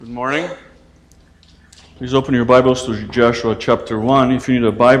Morning. Please open your Bibles to Joshua chapter 1. If you need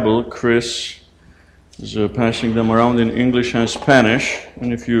a Bible, Chris is passing them around in English and Spanish.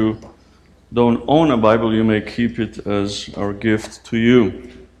 And if you don't own a Bible, you may keep it as our gift to you.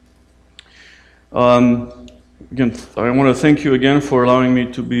 Again, I want to thank you again for allowing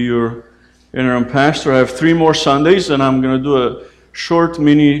me to be your interim pastor. I have 3 more Sundays, and I'm going to do a short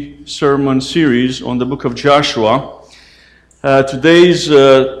mini sermon series on the book of Joshua. Today's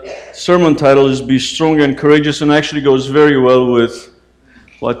sermon title is Be Strong and Courageous, and actually goes very well with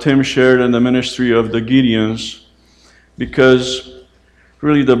what Tim shared in the ministry of the Gideons, because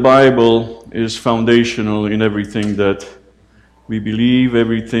really the Bible is foundational in everything that we believe,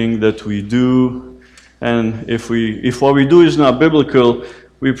 everything that we do, and if what we do is not biblical,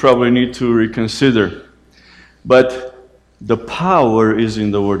 we probably need to reconsider. But the power is in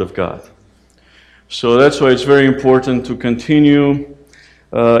the Word of God. So that's why it's very important to continue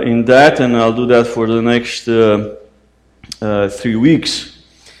in that, and I'll do that for the next 3 weeks.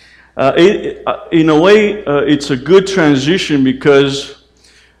 In a way, it's a good transition because,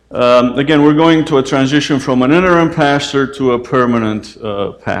 again, we're going to a transition from an interim pastor to a permanent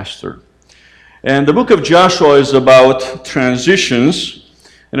pastor. And the book of Joshua is about transitions,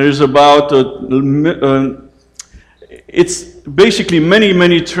 and it is about it's basically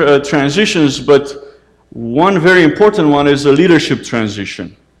many transitions, but one very important one is a leadership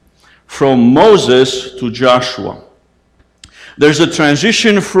transition from Moses to Joshua. There's a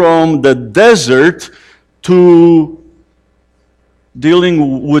transition from the desert to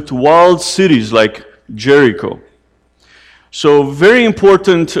dealing with walled cities like Jericho. So very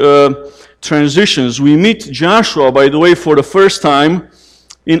important transitions. We meet Joshua, by the way, for the first time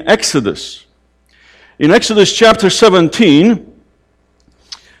in Exodus. In Exodus chapter 17,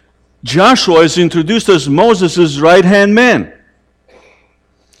 Joshua is introduced as Moses' right-hand man.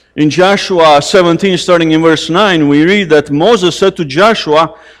 In Joshua 17, starting in verse 9, we read that Moses said to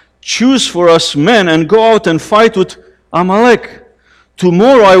Joshua, "Choose for us men and go out and fight with Amalek.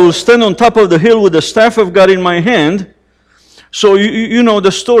 Tomorrow I will stand on top of the hill with the staff of God in my hand." So you know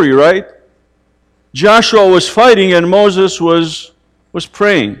the story, right? Joshua was fighting and Moses was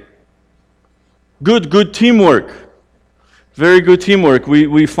praying. Good teamwork. Very good teamwork.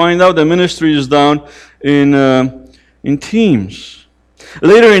 We find out the ministry is done in teams.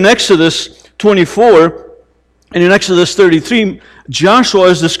 Later in Exodus 24 and in Exodus 33, Joshua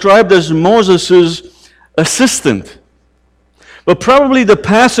is described as Moses' assistant. But probably the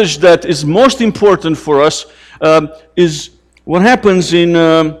passage that is most important for us is what happens in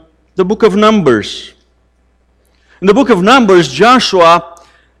the book of Numbers. In the book of Numbers, Joshua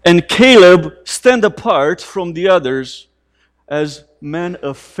and Caleb stand apart from the others as men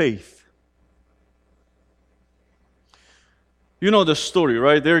of faith. You know the story,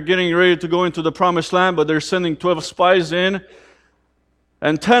 right? They're getting ready to go into the promised land, but they're sending 12 spies in,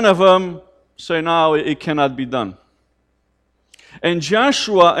 and 10 of them say, "No, it cannot be done." And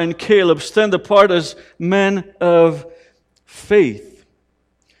Joshua and Caleb stand apart as men of faith.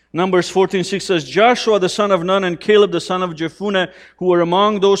 Numbers 14:6 says, "Joshua the son of Nun and Caleb the son of Jephunneh, who were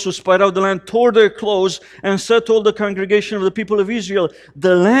among those who spied out the land, tore their clothes and said to all the congregation of the people of Israel,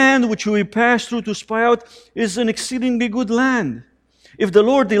 'The land which we passed through to spy out is an exceedingly good land. If the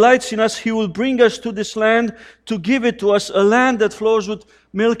Lord delights in us, He will bring us to this land to give it to us, a land that flows with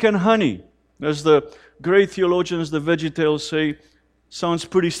milk and honey.'" As the great theologians, the VeggieTales, say, sounds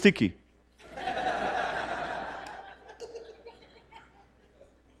pretty sticky.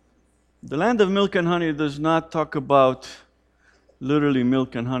 The land of milk and honey does not talk about literally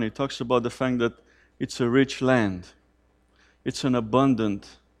milk and honey. It talks about the fact that it's a rich land. It's an abundant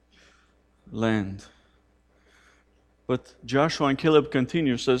land. But Joshua and Caleb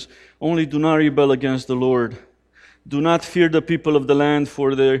continue, says, "Only do not rebel against the Lord. Do not fear the people of the land,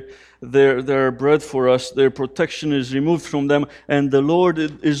 for they are bread for us. Their protection is removed from them, and the Lord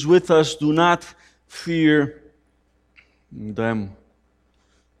is with us. Do not fear them."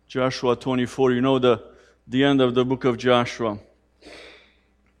 Joshua 24, you know the end of the book of Joshua.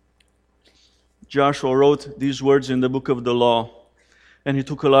 Joshua wrote these words in the book of the law. "And he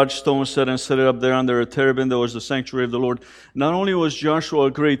took a large stone set and set it up there under a terebinth that was the sanctuary of the Lord." Not only was Joshua a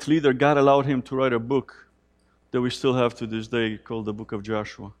great leader, God allowed him to write a book that we still have to this day called the book of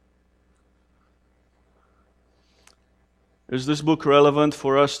Joshua. Is this book relevant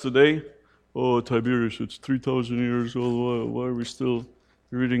for us today? "Oh, Tiberius, it's 3,000 years old. Why are we still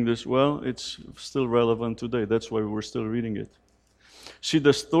reading this?" Well, it's still relevant today. That's why we're still reading it. See,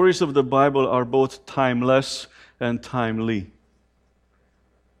 the stories of the Bible are both timeless and timely.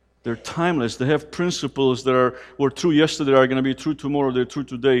 They're timeless. They have principles that were true yesterday, are going to be true tomorrow, they're true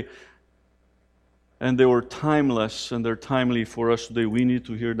today. And they were timeless, and they're timely for us today. We need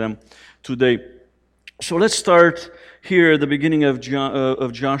to hear them today. So let's start here at the beginning of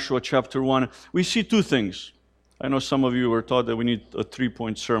Joshua chapter 1. We see two things. I know some of you were taught that we need a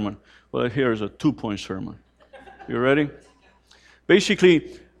 3-point sermon. Well, here is a 2-point sermon. You ready?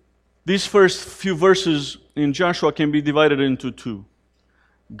 Basically, these first few verses in Joshua can be divided into two: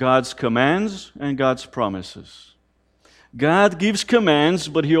 God's commands and God's promises. God gives commands,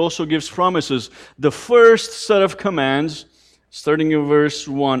 but He also gives promises. The first set of commands, starting in verse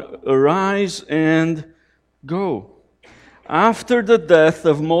 1, arise and go. After the death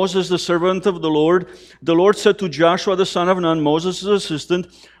of Moses, the servant of the Lord said to Joshua the son of Nun, Moses' assistant,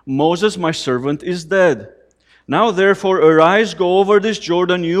 Moses, my servant, is dead. Now therefore arise, go over this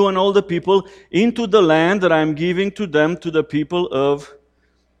Jordan, you and all the people, into the land that I am giving to them, to the people of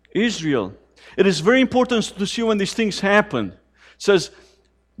Israel. It is very important to see when these things happen. It says,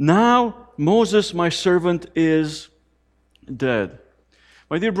 now Moses, my servant, is dead.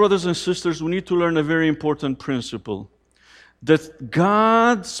 My dear brothers and sisters, we need to learn a very important principle. That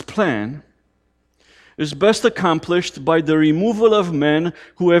God's plan is best accomplished by the removal of men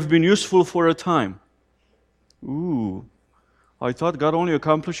who have been useful for a time. Ooh, I thought God only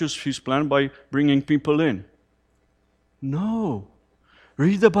accomplishes His plan by bringing people in. No.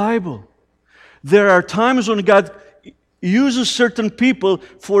 Read the Bible. There are times when God uses certain people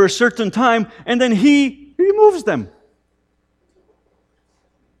for a certain time, and then He removes them.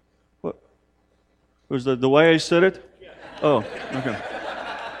 What? Was that the way I said it? Oh, okay.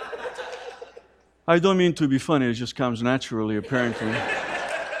 I don't mean to be funny, it just comes naturally, apparently.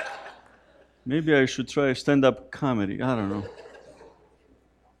 Maybe I should try stand-up comedy, I don't know.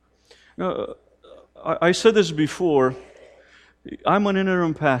 No, I said this before, I'm an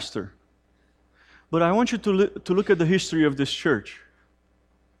interim pastor. But I want you to look at the history of this church.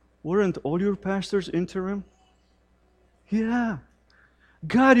 Weren't all your pastors interim? Yeah.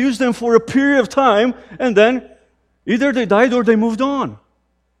 God used them for a period of time, and then either they died or they moved on.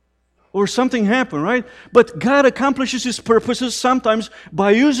 Or something happened, right? But God accomplishes His purposes sometimes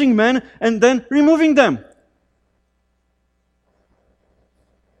by using men and then removing them.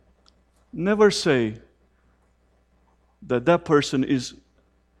 Never say that person is...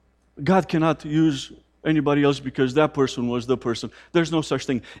 God cannot use anybody else because that person was the person. There's no such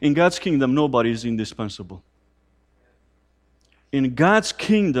thing. In God's kingdom, nobody is indispensable. In God's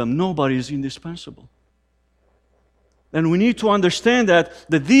kingdom, nobody is indispensable. And we need to understand that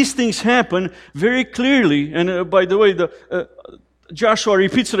these things happen very clearly. And by the way, Joshua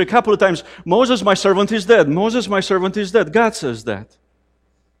repeats it a couple of times. Moses, my servant, is dead. Moses, my servant, is dead. God says that.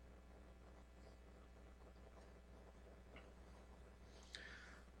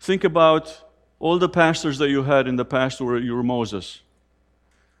 Think about all the pastors that you had in the past were your Moses.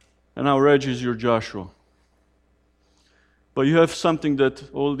 And now Reg is your Joshua. But you have something that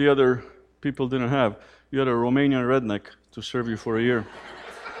all the other people didn't have. You had a Romanian redneck to serve you for a year.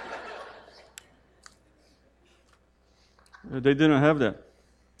 They didn't have that.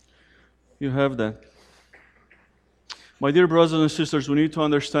 You have that. My dear brothers and sisters, we need to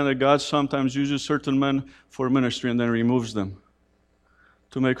understand that God sometimes uses certain men for ministry and then removes them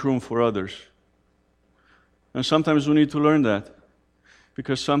to make room for others. And sometimes we need to learn that,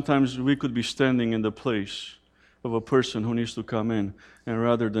 because sometimes we could be standing in the place of a person who needs to come in, and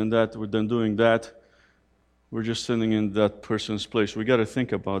rather than doing that, we're just standing in that person's place. We got to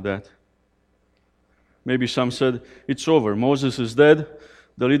think about that. Maybe some said, it's over. Moses is dead.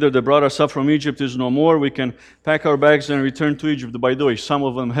 The leader that brought us up from Egypt is no more. We can pack our bags and return to Egypt. By the way, some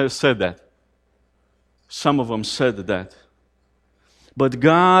of them have said that. Some of them said that. But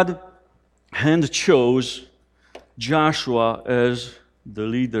God hand chose Joshua as the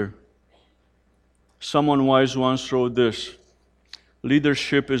leader. Someone wise once wrote this: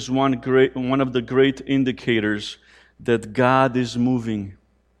 leadership is one of the great indicators that God is moving.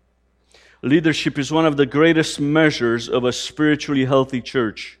 Leadership is one of the greatest measures of a spiritually healthy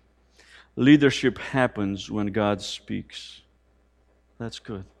church. Leadership happens when God speaks. That's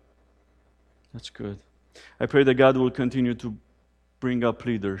good. That's good. I pray that God will continue to bring up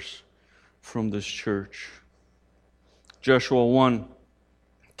leaders from this church. Joshua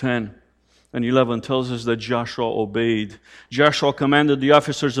 1:10 and 11 tells us that Joshua obeyed. Joshua commanded the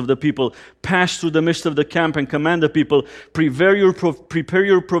officers of the people, pass through the midst of the camp and command the people, prepare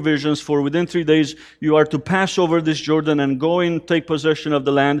your provisions, for within 3 days you are to pass over this Jordan and go and take possession of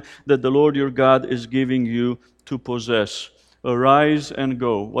the land that the Lord your God is giving you to possess. Arise and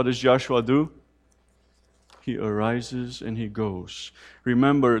go. What does Joshua do? He arises and he goes.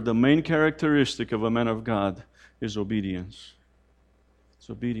 Remember, the main characteristic of a man of God is obedience. It's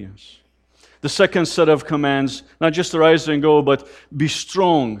obedience. The second set of commands, not just arise and go, but be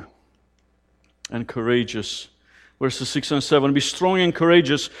strong and courageous. Verses 6 and 7, be strong and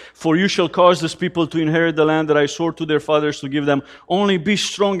courageous, for you shall cause this people to inherit the land that I swore to their fathers to give them. Only be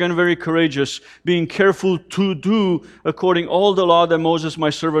strong and very courageous, being careful to do according all the law that Moses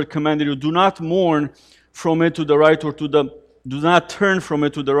my servant commanded you. Do not mourn from it to the right or to the do not turn from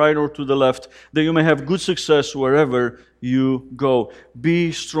it to the right or to the left, that you may have good success wherever you go.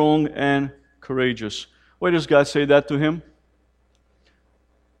 Be strong and courageous. Why does God say that to him?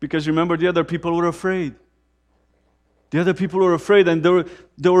 Because remember, the other people were afraid. The other people were afraid, and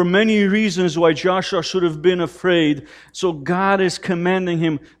there were many reasons why Joshua should have been afraid. So God is commanding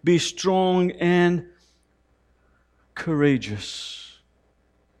him, be strong and courageous.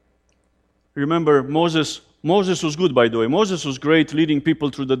 Remember, Moses was good, by the way. Moses was great leading people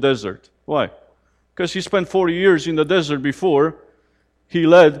through the desert. Why? Because he spent 40 years in the desert before he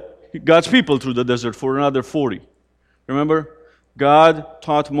led God's people through the desert for another 40. Remember? God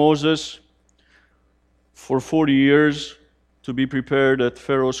taught Moses for 40 years to be prepared at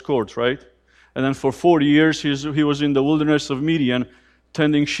Pharaoh's court, right? And then for 40 years he was in the wilderness of Midian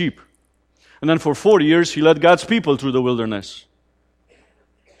tending sheep. And then for 40 years he led God's people through the wilderness.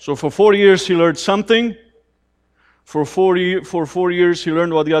 So for 40 years he learned something. For 4 years he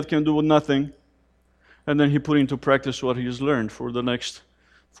learned what God can do with nothing. And then he put into practice what he has learned for the next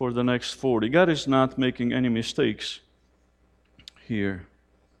 40. God is not making any mistakes here.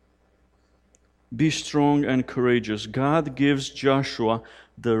 Be strong and courageous. God gives Joshua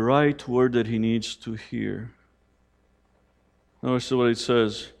the right word that he needs to hear. Notice what it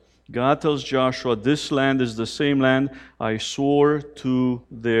says. God tells Joshua, this land is the same land I swore to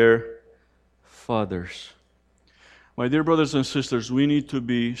their fathers. My dear brothers and sisters, we need to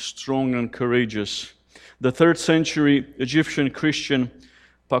be strong and courageous. The 3rd century Egyptian Christian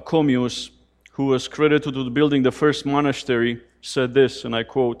Pachomius, who was credited with building the first monastery, said this, and I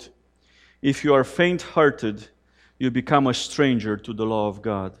quote, if you are faint-hearted, you become a stranger to the law of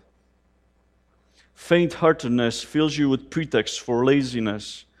God. Faint-heartedness fills you with pretexts for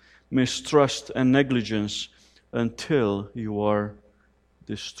laziness, mistrust, and negligence until you are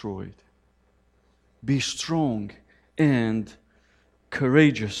destroyed. Be strong and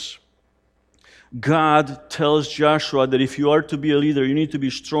courageous. God tells Joshua that if you are to be a leader, you need to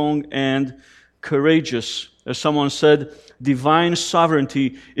be strong and courageous. As someone said, divine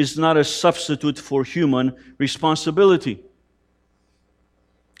sovereignty is not a substitute for human responsibility.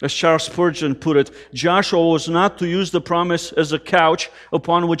 As Charles Spurgeon put it, Joshua was not to use the promise as a couch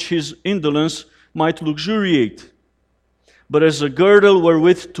upon which his indolence might luxuriate, but as a girdle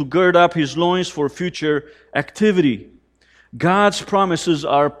wherewith to gird up his loins for future activity. God's promises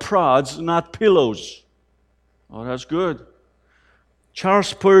are prods, not pillows. Oh, that's good. Charles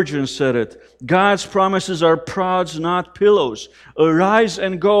Spurgeon said it. God's promises are prods, not pillows. Arise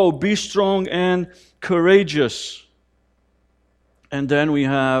and go. Be strong and courageous. And then we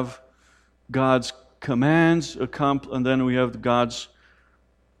have God's commands, and then we have God's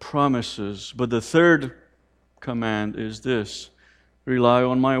promises. But the third command is this. Rely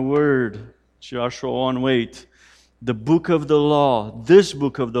on my word. Joshua 1:8. The book of the law, this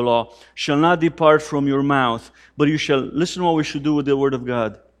book of the law, shall not depart from your mouth, but you shall, listen what we should do with the word of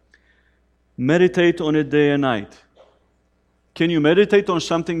God. Meditate on it day and night. Can you meditate on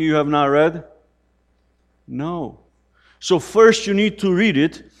something you have not read? No. So first you need to read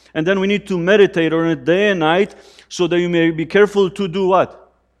it, and then we need to meditate on it day and night, so that you may be careful to do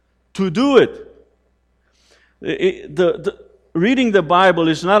what? To do it. Reading the Bible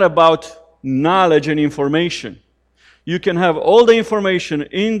is not about knowledge and information. You can have all the information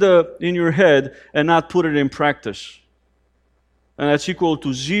in your head and not put it in practice. And that's equal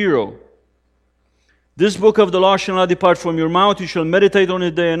to zero. This book of the law shall not depart from your mouth. You shall meditate on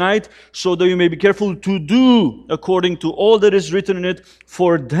it day and night, so that you may be careful to do according to all that is written in it.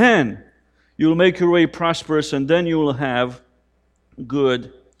 For then you will make your way prosperous, and then you will have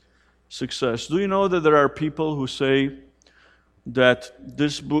good success. Do you know that there are people who say that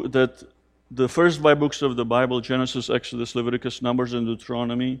the first 5 books of the Bible, Genesis, Exodus, Leviticus, Numbers, and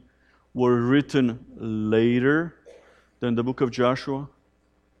Deuteronomy, were written later than the book of Joshua?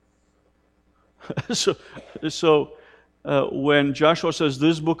 So when Joshua says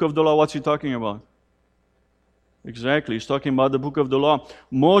this book of the law, what's he talking about? Exactly, he's talking about the book of the law.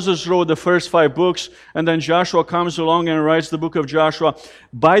 Moses wrote the first 5 books, and then Joshua comes along and writes the book of Joshua.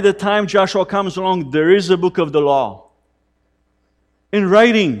 By the time Joshua comes along, there is a book of the law in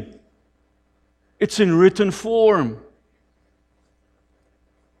writing. It's in written form.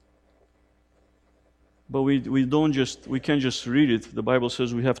 But we can't just read it. The Bible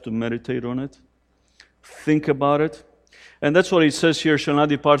says we have to meditate on it, think about it. And that's what it says here, shall not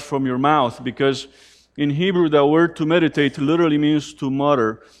depart from your mouth, because in Hebrew, that word to meditate literally means to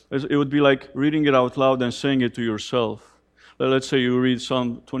mutter. It would be like reading it out loud and saying it to yourself. Let's say you read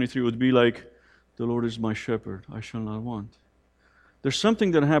Psalm 23, it would be like, the Lord is my shepherd, I shall not want. There's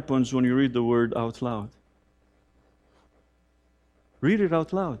something that happens when you read the word out loud. Read it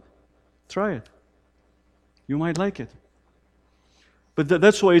out loud. Try it. You might like it. But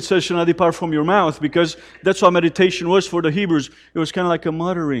that's why it says, shall not depart from your mouth, because that's what meditation was for the Hebrews. It was kind of like a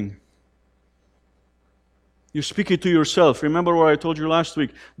muttering. You speak it to yourself. Remember what I told you last week?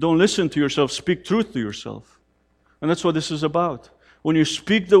 Don't listen to yourself, speak truth to yourself. And that's what this is about. When you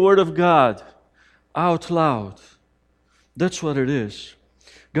speak the Word of God out loud, that's what it is.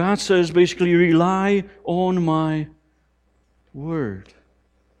 God says basically, rely on my Word.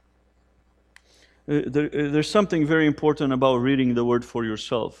 There's something very important about reading the Word for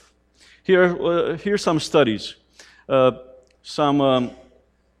yourself. Here's some studies. I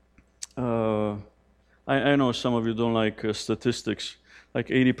know some of you don't like statistics. Like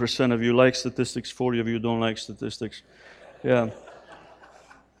 80% of you like statistics, 40% of you don't like statistics. Yeah.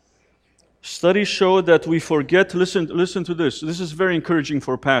 Studies show that we forget, listen to this. This is very encouraging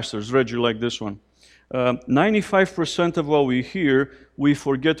for pastors. Reg, you like this one. 95% of what we hear, we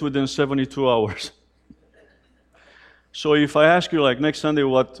forget within 72 hours. So if I ask you, like, next Sunday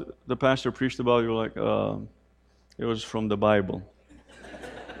what the pastor preached about, you're like, it was from the Bible.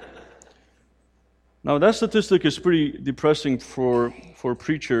 Now, that statistic is pretty depressing for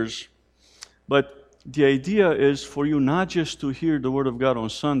preachers, but the idea is for you not just to hear the Word of God on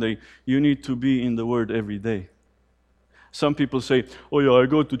Sunday, you need to be in the Word every day. Some people say, oh yeah, I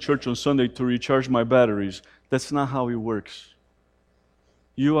go to church on Sunday to recharge my batteries. That's not how it works.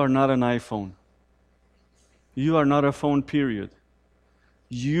 You are not an iPhone. You are not a phone, period.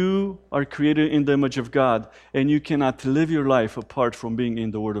 You are created in the image of God, and you cannot live your life apart from being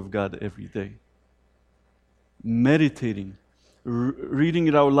in the Word of God every day. Meditating, reading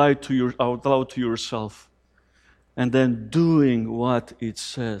it out loud to yourself, and then doing what it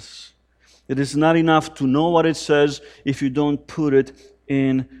says. It is not enough to know what it says if you don't put it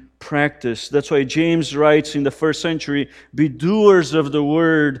in practice. That's why James writes in the first century, be doers of the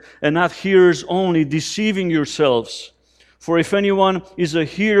word and not hearers only, deceiving yourselves. For if anyone is a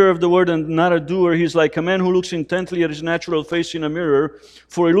hearer of the word and not a doer, he is like a man who looks intently at his natural face in a mirror,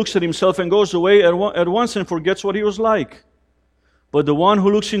 for he looks at himself and goes away at once and forgets what he was like. But the one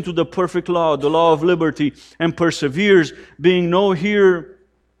who looks into the perfect law, the law of liberty, and perseveres, being no hearer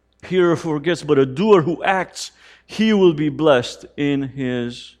forgets, but a doer who acts, he will be blessed in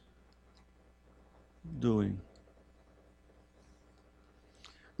his doing.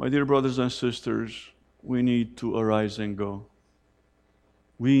 My dear brothers and sisters, we need to arise and go.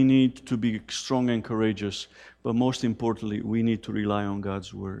 We need to be strong and courageous, but most importantly, we need to rely on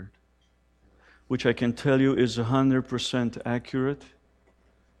God's Word, which I can tell you is 100% accurate.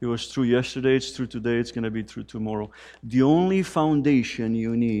 It was true yesterday, it's true today, it's going to be true tomorrow. The only foundation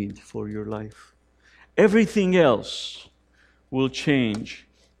you need for your life. Everything else will change.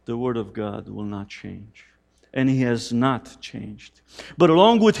 The Word of God will not change. And He has not changed. But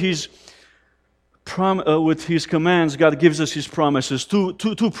along with His commands, God gives us His promises.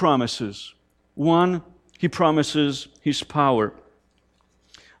 Two promises. One, He promises His power.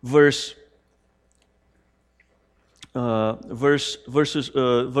 Verses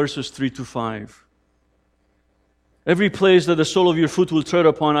 3 to 5. Every place that the sole of your foot will tread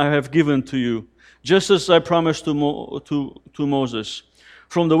upon, I have given to you, just as I promised to Moses.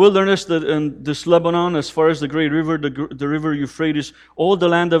 From the wilderness and this Lebanon, as far as the great river, the river Euphrates, all the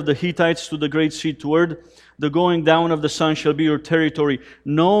land of the Hittites to the great sea toward the going down of the sun shall be your territory.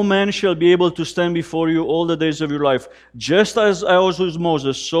 No man shall be able to stand before you all the days of your life. Just as I was with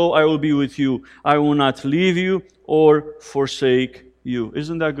Moses, so I will be with you. I will not leave you or forsake you.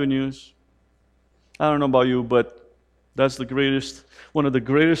 Isn't that good news? I don't know about you, but that's one of the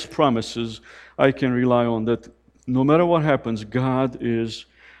greatest promises I can rely on, that no matter what happens, God is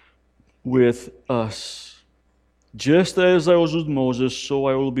with us. Just as I was with Moses, so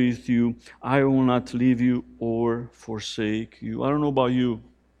I will be with you. I will not leave you or forsake you. I don't know about you,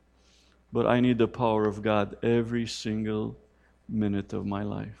 but I need the power of God every single minute of my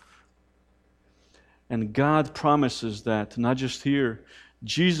life. And God promises that, not just here.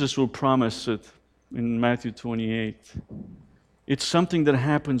 Jesus will promise it in Matthew 28. It's something that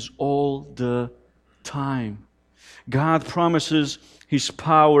happens all the time. God promises His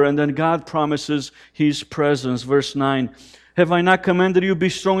power, and then God promises His presence. Verse 9, have I not commanded you, be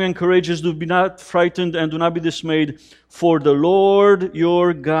strong and courageous, do be not frightened and do not be dismayed, for the Lord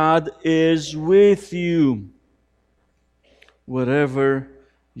your God is with you wherever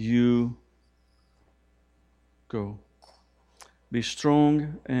you go. Be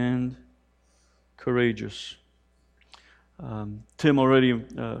strong and courageous. Tim already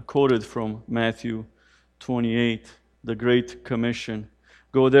quoted from Matthew 28, the Great Commission.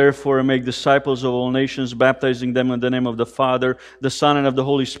 Go therefore and make disciples of all nations, baptizing them in the name of the Father, the Son, and of the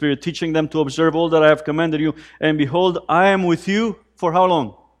Holy Spirit, teaching them to observe all that I have commanded you. And behold, I am with you for how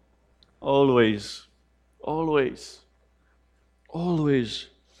long? Always. Always. Always.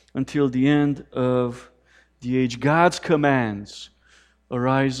 Until the end of the age. God's commands,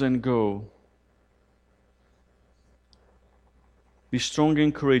 arise and go. Be strong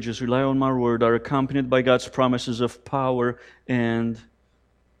and courageous, rely on my word, are accompanied by God's promises of power and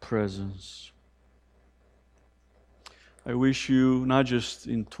presence. I wish you, not just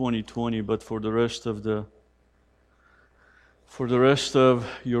in 2020, but for the rest of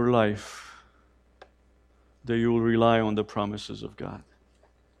your life, that you will rely on the promises of God.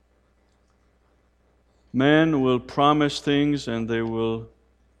 Men will promise things and they will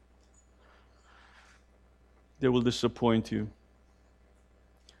disappoint you.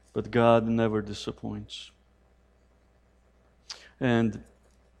 But God never disappoints. And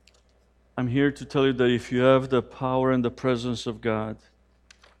I'm here to tell you that if you have the power and the presence of God,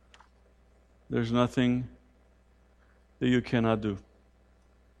 there's nothing that you cannot do.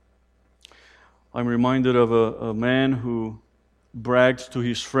 I'm reminded of a man who bragged to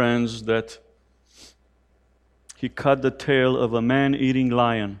his friends that he cut the tail of a man-eating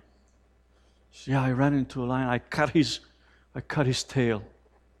lion. He said, yeah, I ran into a lion. I cut his tail.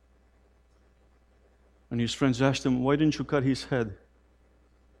 And his friends asked him, why didn't you cut his head?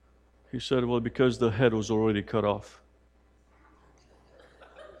 He said, well, because the head was already cut off.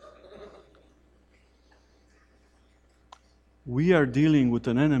 We are dealing with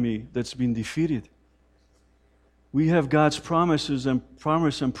an enemy that's been defeated. We have God's promises and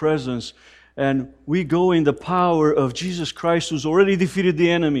presence, and we go in the power of Jesus Christ, who's already defeated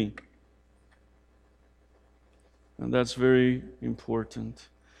the enemy. And that's very important.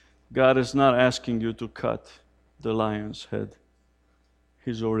 God is not asking you to cut the lion's head.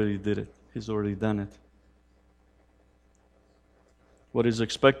 He's already did it. He's already done it. What is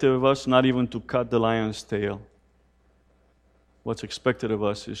expected of us, not even to cut the lion's tail. What's expected of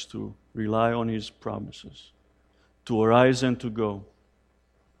us is to rely on His promises, to arise and to go,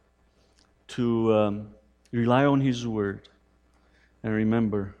 to rely on His word, and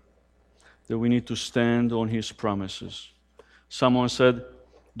remember that we need to stand on His promises. Someone said,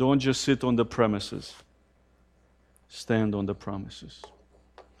 don't just sit on the premises. Stand on the promises.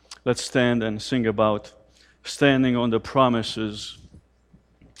 Let's stand and sing about standing on the promises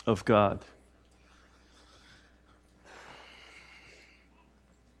of God.